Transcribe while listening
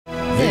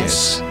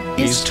This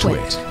is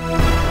TWiT.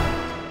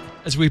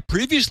 As we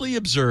previously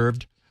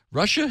observed,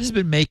 Russia has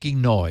been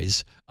making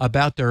noise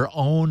about their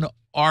own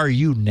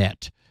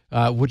RUNet,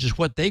 which is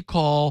what they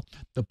call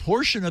the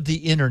portion of the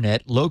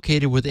internet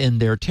located within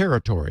their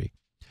territory.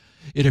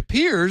 It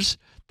appears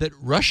that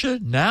Russia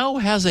now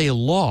has a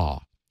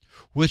law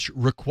which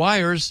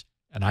requires,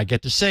 and I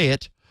get to say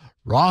it,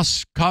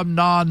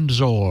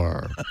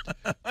 Roskomnadzor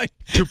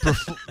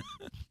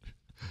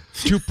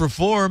to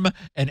perform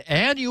an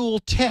annual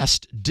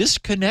test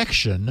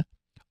disconnection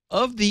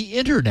of the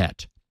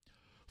internet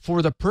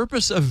for the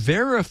purpose of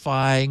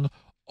verifying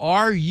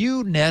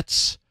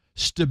RUNet's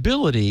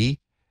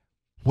stability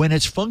when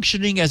it's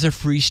functioning as a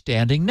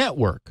freestanding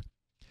network.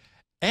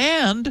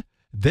 And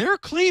they're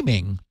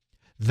claiming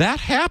that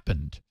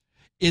happened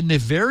in the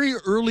very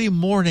early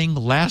morning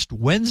last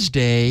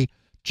Wednesday,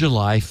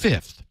 July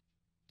 5th.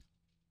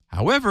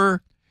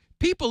 However,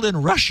 people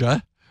in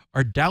Russia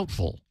are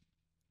doubtful.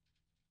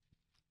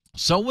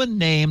 Someone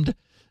named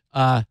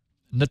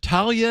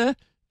Natalia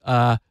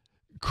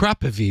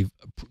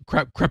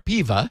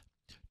Krapiva,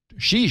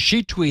 she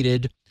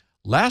tweeted,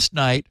 last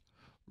night,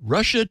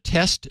 Russia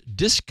tested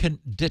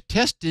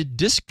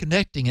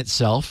disconnecting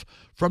itself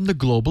from the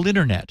global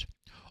internet.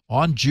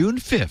 On June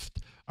 5th,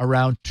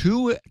 around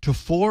 2 to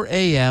 4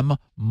 a.m.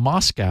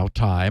 Moscow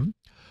time,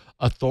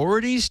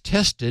 authorities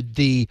tested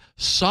the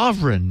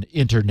sovereign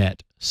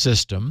internet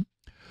system,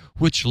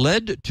 which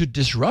led to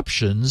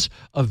disruptions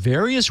of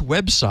various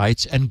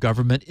websites and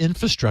government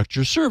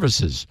infrastructure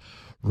services.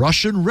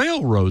 Russian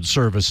railroad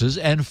services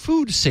and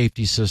food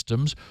safety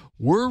systems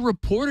were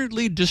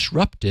reportedly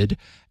disrupted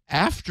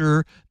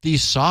after the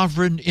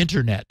sovereign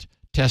internet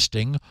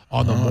testing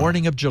on the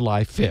morning of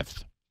July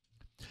 5th.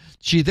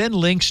 She then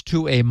links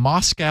to a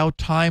Moscow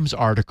Times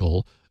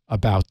article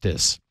about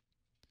this.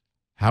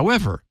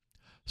 However,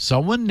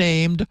 someone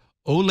named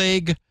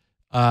Oleg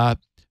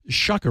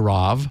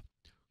Shakarov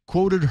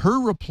quoted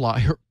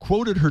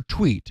her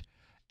tweet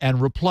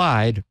and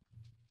replied,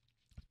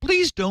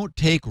 "Please don't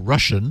take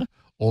Russian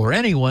or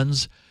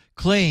anyone's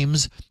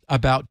claims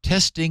about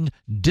testing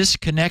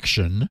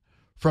disconnection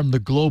from the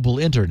global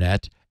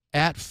internet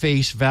at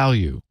face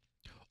value.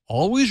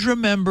 Always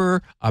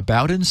remember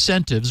about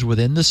incentives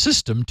within the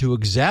system to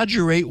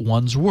exaggerate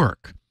one's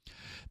work.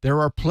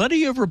 There are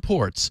plenty of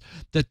reports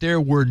that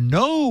there were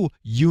no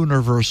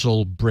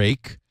universal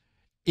break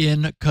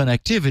in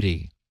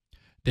connectivity.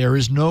 There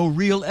is no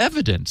real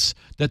evidence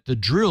that the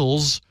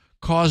drills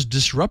caused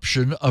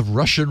disruption of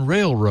Russian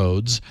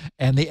railroads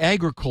and the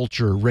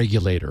agriculture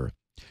regulator.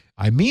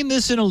 I mean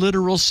this in a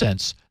literal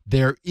sense.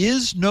 There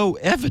is no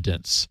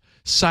evidence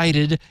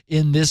cited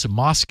in this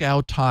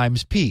Moscow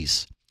Times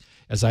piece.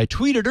 As I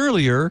tweeted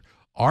earlier,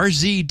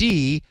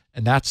 RZD,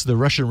 and that's the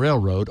Russian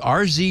railroad,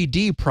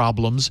 RZD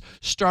problems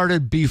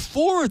started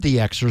before the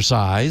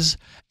exercise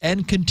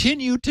and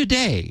continue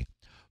today,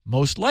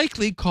 most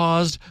likely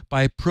caused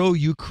by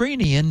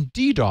pro-Ukrainian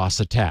DDoS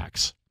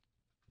attacks."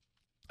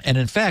 And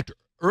in fact,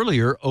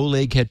 earlier,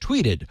 Oleg had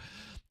tweeted,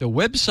 "The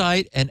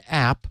website and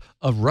app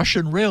of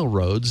Russian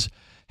railroads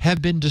have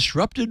been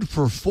disrupted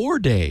for 4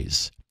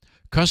 days.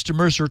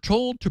 Customers are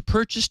told to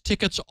purchase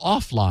tickets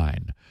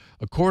offline.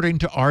 According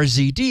to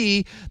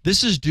RZD,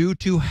 this is due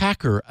to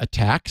hacker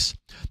attacks.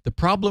 The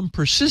problem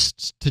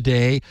persists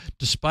today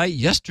despite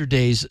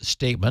yesterday's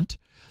statement."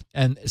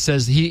 And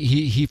says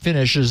he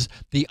finishes,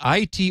 "The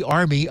IT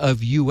army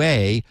of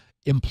UA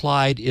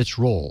implied its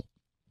role."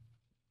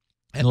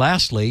 And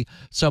lastly,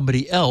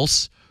 somebody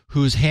else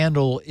whose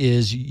handle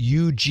is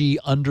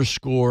UG_SIG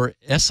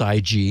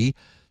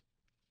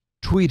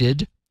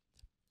tweeted,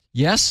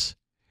 "Yes,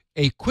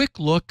 a quick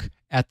look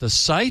at the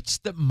sites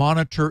that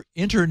monitor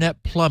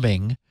internet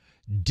plumbing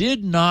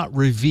did not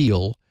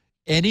reveal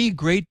any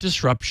great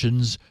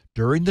disruptions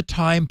during the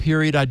time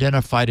period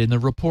identified in the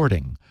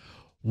reporting.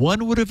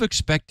 One would have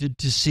expected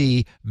to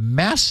see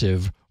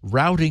massive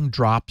routing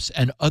drops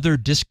and other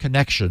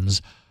disconnections,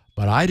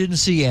 but I didn't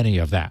see any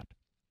of that."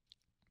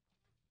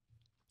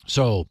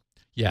 So,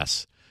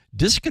 yes,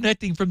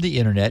 disconnecting from the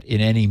internet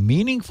in any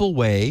meaningful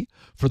way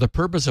for the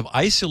purpose of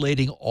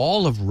isolating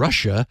all of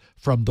Russia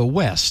from the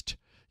West.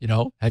 You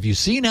know, have you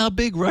seen how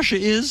big Russia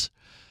is?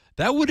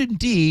 That would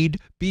indeed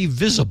be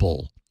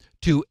visible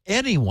to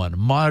anyone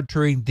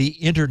monitoring the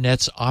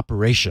internet's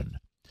operation.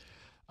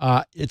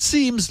 It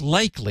seems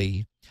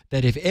likely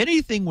that if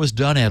anything was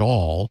done at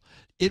all,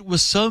 it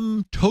was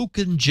some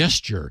token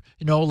gesture,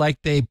 you know,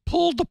 like they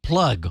pulled the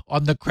plug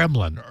on the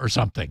Kremlin or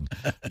something.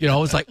 You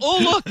know, it's like,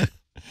 oh, look.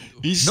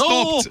 We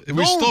stop it.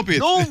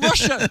 No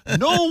Russia,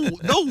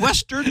 no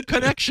Western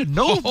connection,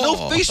 no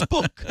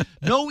Facebook,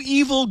 no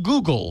evil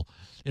Google,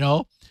 you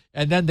know,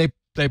 and then they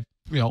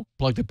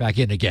plugged it back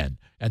in again,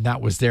 and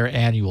that was their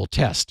annual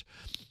test.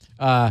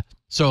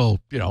 So,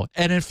 you know,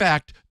 and in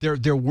fact,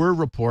 there were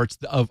reports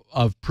of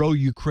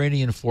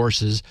pro-Ukrainian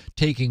forces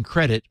taking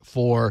credit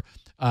for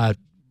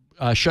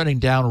shutting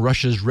down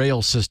Russia's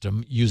rail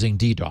system using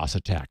DDoS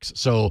attacks.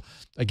 So,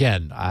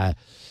 again, I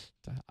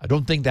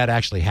don't think that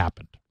actually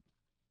happened.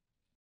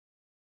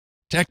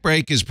 Tech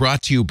Break is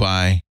brought to you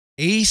by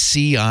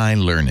ACI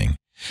Learning.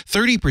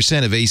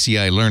 30% of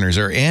ACI learners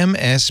are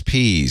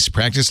MSPs.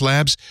 Practice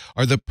labs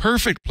are the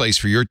perfect place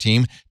for your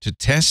team to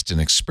test and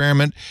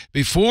experiment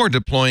before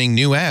deploying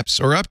new apps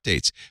or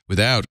updates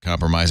without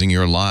compromising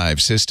your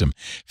live system.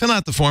 Fill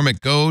out the form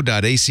at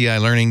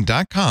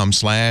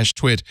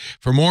go.acilearning.com/twit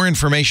for more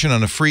information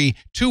on a free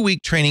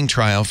 2-week training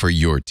trial for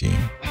your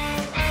team.